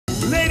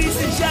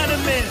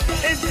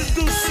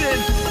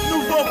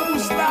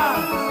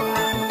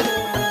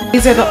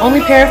These are the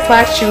only pair of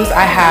flat shoes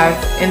I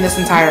have in this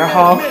entire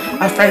haul.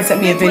 A friend sent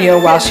me a video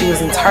while she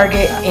was in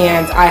Target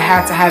and I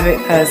had to have it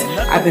because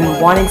I've been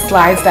wanting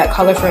slides that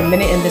color for a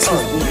minute and this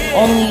was the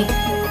only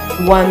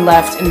one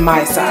left in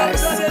my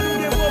size.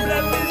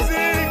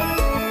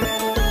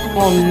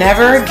 You'll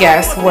never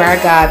guess where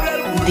I got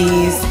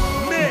these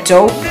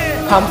dope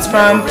pumps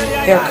from.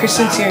 They're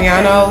Christian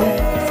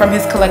Siriano from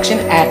his collection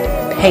at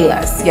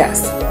Payless.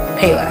 Yes,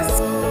 Payless.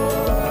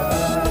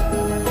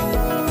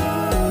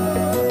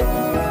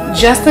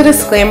 Just a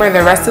disclaimer,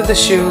 the rest of the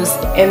shoes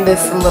in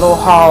this little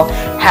haul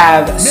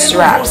have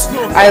straps.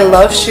 I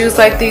love shoes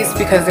like these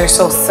because they're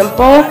so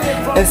simple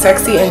and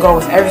sexy and go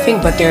with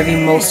everything, but they're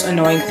the most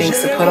annoying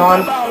things to put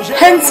on.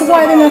 Hence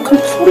why they're not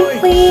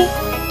completely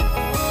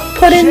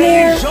put in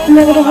there in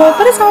the little hole,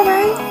 but it's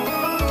alright.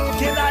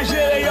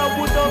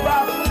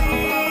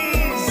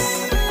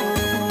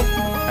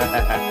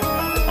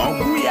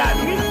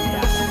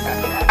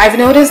 I've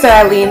noticed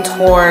that I lean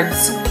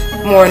towards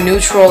more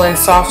neutral and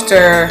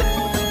softer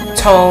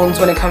tones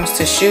when it comes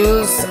to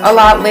shoes a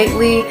lot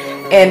lately,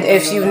 and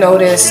if you've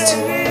noticed,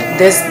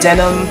 this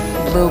denim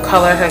blue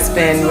color has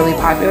been really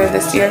popular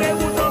this year.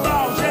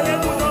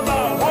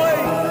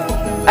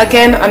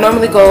 Again, I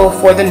normally go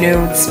for the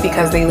nudes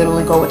because they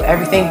literally go with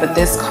everything, but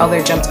this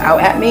color jumped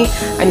out at me.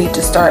 I need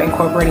to start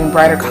incorporating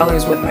brighter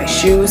colors with my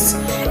shoes,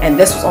 and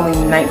this was only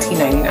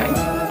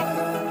 $19.99.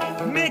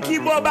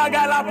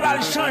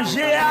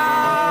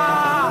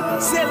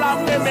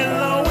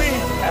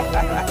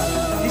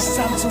 It's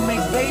time to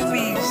make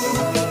babies.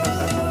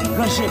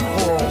 Quand j'ai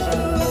trop,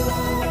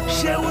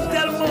 j'ai eu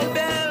tellement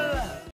belle.